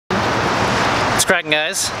What's cracking,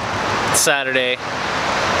 guys? It's Saturday.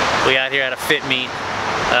 We out here at a fit meet.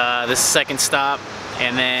 This is second stop,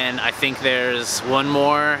 and then I think there's one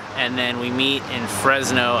more, and then we meet in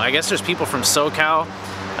Fresno. I guess there's people from SoCal.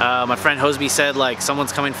 My friend Hosby said like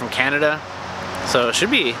someone's coming from Canada, so it should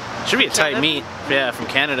be a tight meet. Yeah, from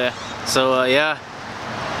Canada. So yeah,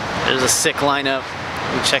 there's a sick lineup.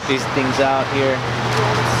 We check these things out here.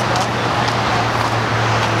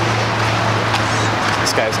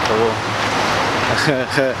 This guy's cool. He's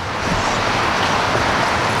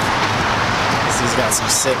got some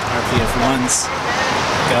sick RPF1s.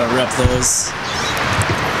 Gotta rep those.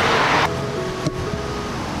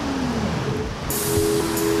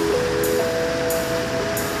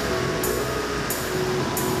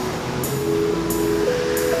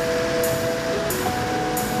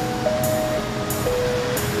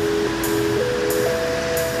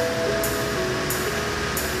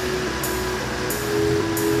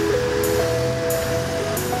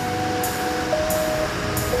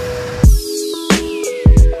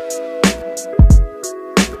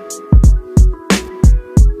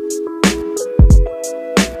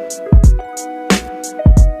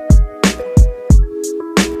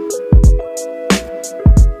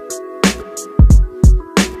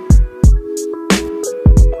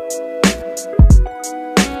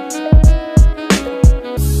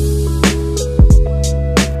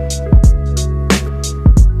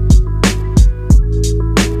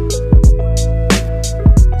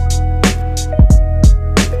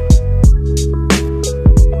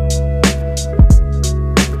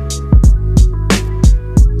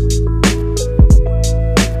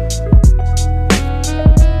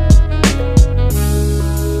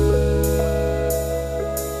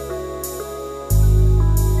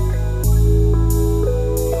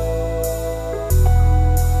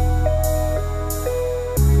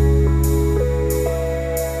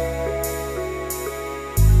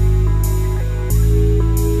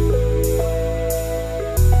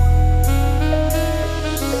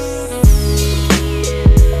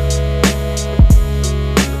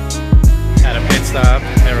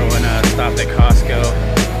 Stopped at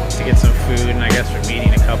Costco to get some food, and I guess we're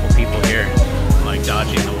meeting a couple people here. I'm like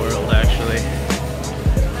dodging the world, actually.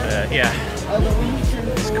 Yeah,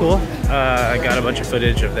 it's cool. I got a bunch of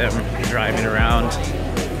footage of them driving around,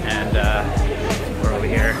 and we're over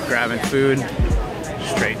here grabbing food,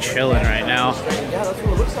 straight chilling right now.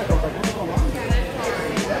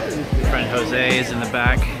 Friend Jose is in the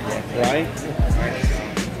back. Right?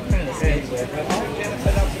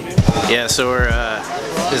 Yeah, so we're,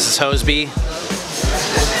 this is Hosby.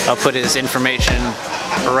 I'll put his information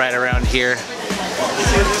right around here.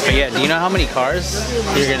 But yeah, do you know how many cars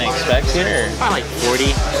you're gonna expect here? Probably like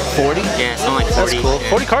 40. 40? Yeah, something like 40. That's cool. Yeah.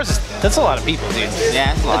 40 cars, that's a lot of people, dude.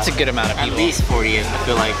 Yeah, that's a good amount of people. At least 40, I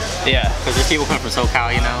feel like. Yeah. Because there's people coming from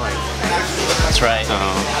SoCal, you know, like. That's right. So,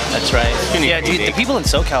 that's right. Yeah, dude, the people in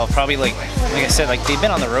SoCal probably like I said, like they've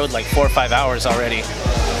been on the road like 4 or 5 hours already.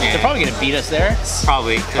 Yeah. They're probably gonna beat us there.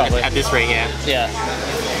 Probably. At this rate, yeah. Yeah.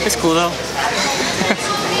 It's cool though.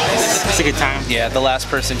 It's a good time. Yeah, the last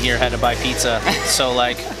person here had to buy pizza, so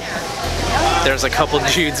like there's a couple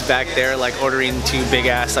dudes back there like ordering 2 big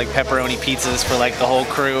ass like pepperoni pizzas for like the whole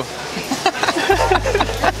crew.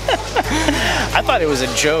 I thought it was a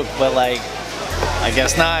joke, but like I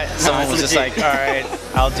guess not. Someone was just like, all right,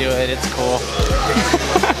 I'll do it, it's cool.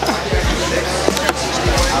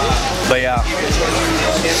 But yeah,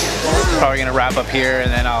 probably gonna wrap up here,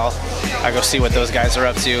 and then I'll go see what those guys are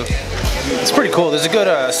up to. It's pretty cool. There's a good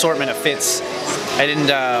assortment of fits. I don't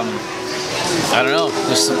know.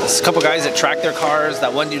 There's a couple guys that track their cars.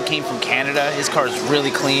 That one dude came from Canada. His car is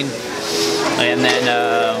really clean. And then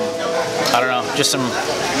I don't know, just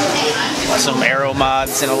some aero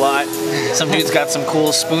mods and a lot. Some dude's got some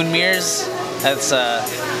cool spoon mirrors. That's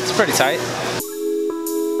it's pretty tight.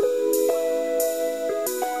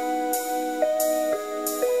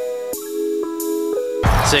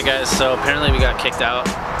 So yeah, guys, so apparently we got kicked out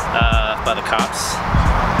by the cops.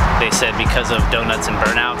 They said because of donuts and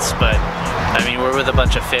burnouts, but I mean, we're with a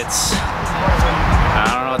bunch of fits.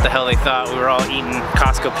 I don't know what the hell they thought. We were all eating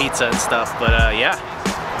Costco pizza and stuff, but yeah,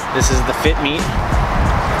 this is the fit meet.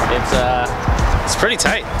 It's pretty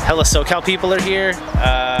tight. Hella SoCal people are here.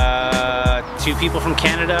 2 people from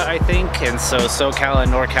Canada, I think, and so SoCal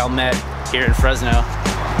and NorCal met here in Fresno.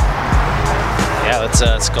 Yeah,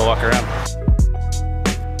 let's go walk around.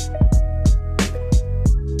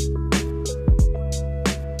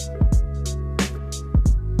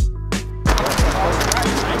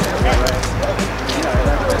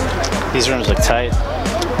 These rooms look tight.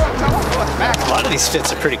 A lot of these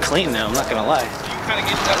fits are pretty clean though, I'm not gonna lie.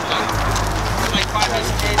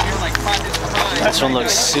 This one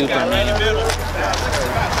looks super mean.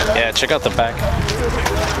 Yeah, check out the back.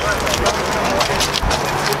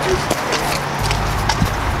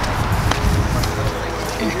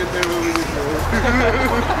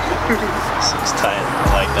 This looks tight.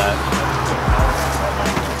 I like that.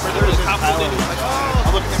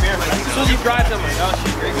 Susie drives them.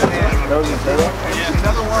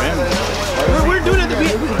 We're doing it.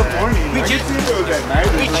 We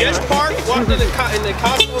just parked, walked in the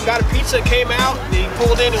Costco, got a pizza, came out, and he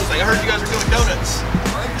pulled in and was like, I heard you guys are doing donuts.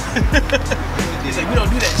 He's like, we don't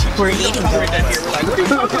do that shit. We're eating donuts. Here. We're like, what are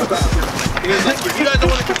you talking about? He was like, if you guys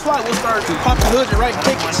don't want to comply, we'll start popping hoods and writing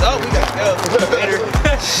tickets. Oh, we got to go. Later.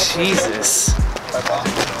 Jesus. Time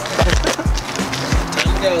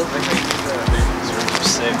to go.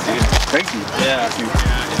 Sick, dude. Thank you. Yeah. Thank you.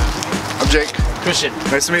 I'm Jake. Christian.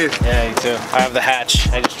 Nice to meet you. Yeah, you too. I have the hatch.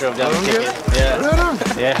 I just drove down the ticket. Yeah.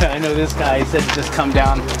 Yeah, I know this guy. He said just come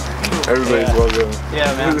down. Everybody's welcome.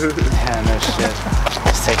 Yeah, man. Yeah, no shit.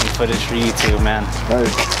 Just taking footage for YouTube, man. Nice.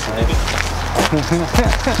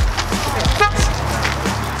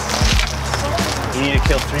 You need to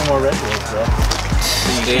kill 3 more Red Bulls, bro.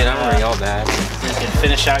 Dude, I'm already all bad. You can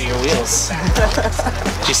finish out your wheels.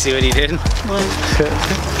 Did you see what he did?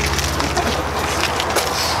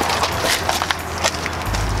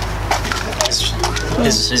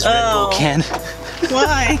 His Red Bull can.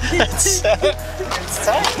 Why? That's tight.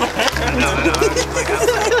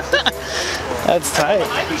 That's tight.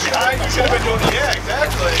 Yeah,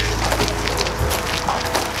 exactly.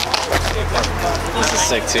 This is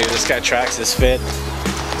sick too. This guy tracks his fit.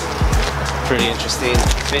 Pretty interesting.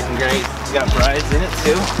 Fitting great. He's got brides in it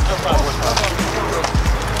too.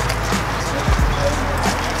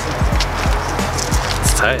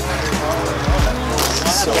 It's tight.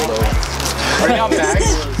 So low. Are you on bags?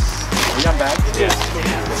 Are you on bags? Yeah.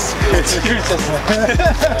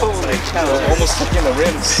 Holy cow. Almost sticking the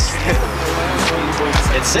rims.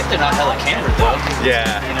 It's sick they're not hella cambered though.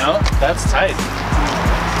 Yeah. You know? That's tight.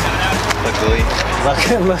 Luckily.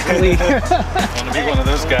 Luckily. I want to be one of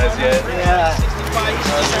those guys yet. Yeah.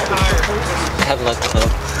 Bad luck club.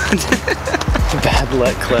 Bad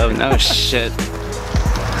luck club. No shit.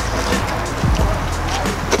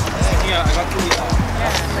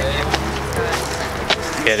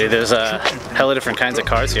 Yeah, dude, there's a hella different kinds of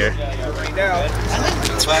cars here.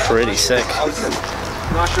 It's pretty sick. I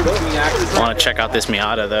want to check out this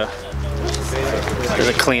Miata though. There's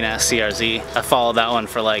a clean ass CRZ. I followed that one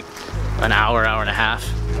for like an hour, hour and a half.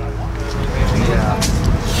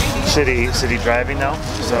 City driving now,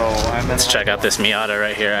 so Let's check out this Miata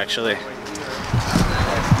right here actually.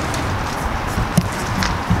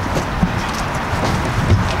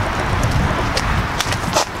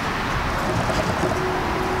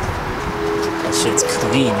 That shit's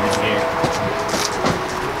clean in here.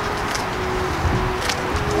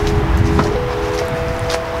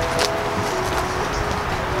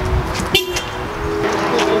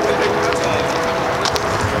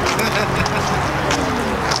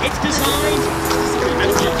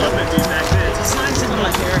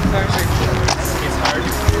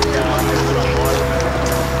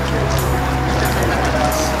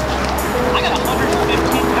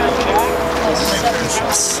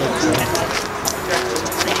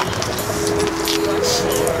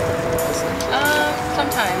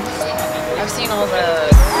 Sometimes. I've seen all the...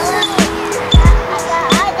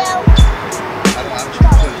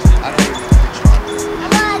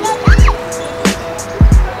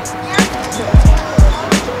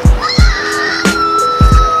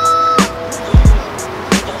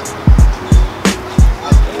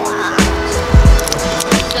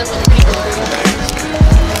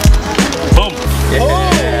 Boom!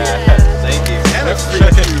 Yeah. Thank you.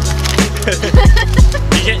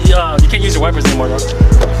 you can't use your wipers anymore, though.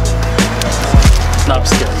 No, I'm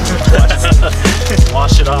just kidding.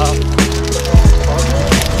 Wash it off.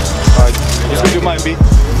 Alright, let's go do mine, B.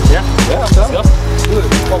 Yeah? Yeah, let's go. You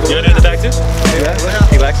want to do it in the back, too? Yeah,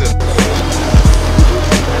 he likes it.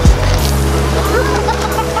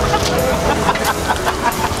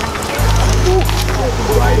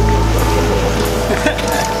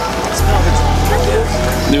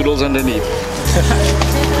 Noodles underneath.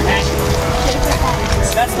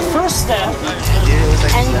 That's the first step.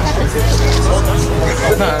 And you cut this.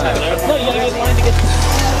 No, you gotta get line to get...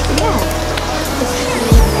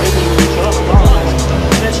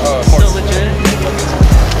 So legit.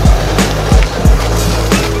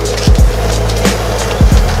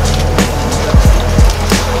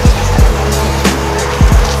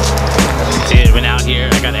 Dude, went out here,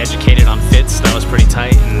 I got educated on fits, that was pretty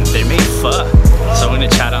tight, and they made pho. So I'm gonna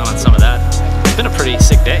chat on some of that. It's been a pretty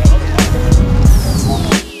sick day.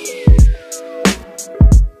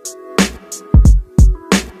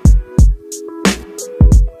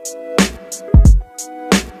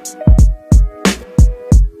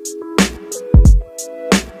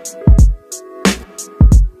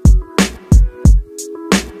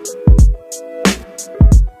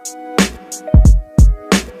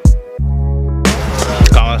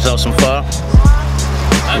 ourselves some pho.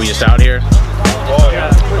 We just out here.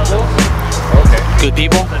 Good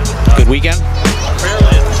people. Good weekend.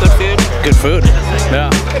 Good food. Good food. Yeah.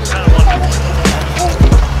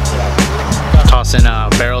 Tossing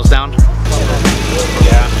barrels down.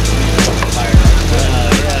 Yeah.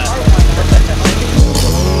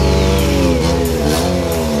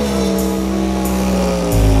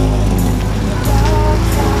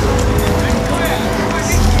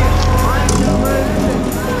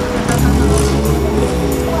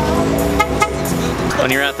 When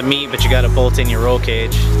you're at the meet, but you gotta bolt in your roll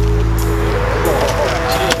cage.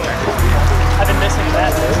 I've been missing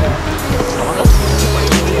that.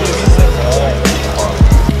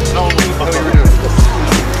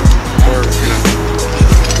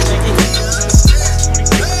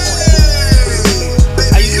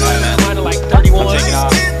 I usually find it like 31. I'm taking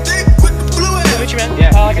off. Gucci, man. Yeah.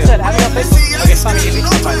 Like I said, have me on Facebook. Okay, sign me easy.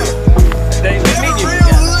 I'll find you. They meet you. Yeah.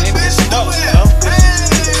 No.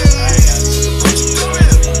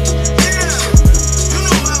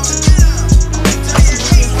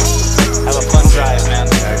 Have a fun drive, man.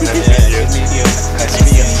 Nice to meet you. Nice to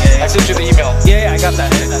meet you. I sent you the email. Yeah, I got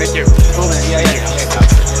that. Thank you. Cool, man. Yeah.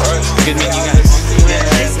 Good meeting you guys.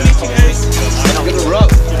 Nice to meet you guys. Good rub.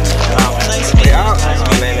 Wow. Nice to meet you.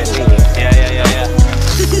 Yeah.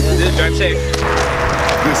 Drive safe.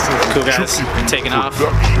 Cool guys, taking off.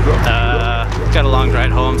 Got a long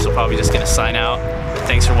ride home, so probably just gonna sign out.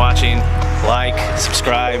 Thanks for watching. Like,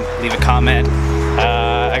 subscribe, leave a comment.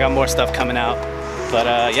 I got more stuff coming out.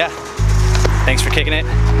 But yeah, thanks for kicking it.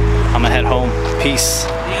 I'm gonna head home. Peace.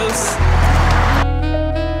 Adios.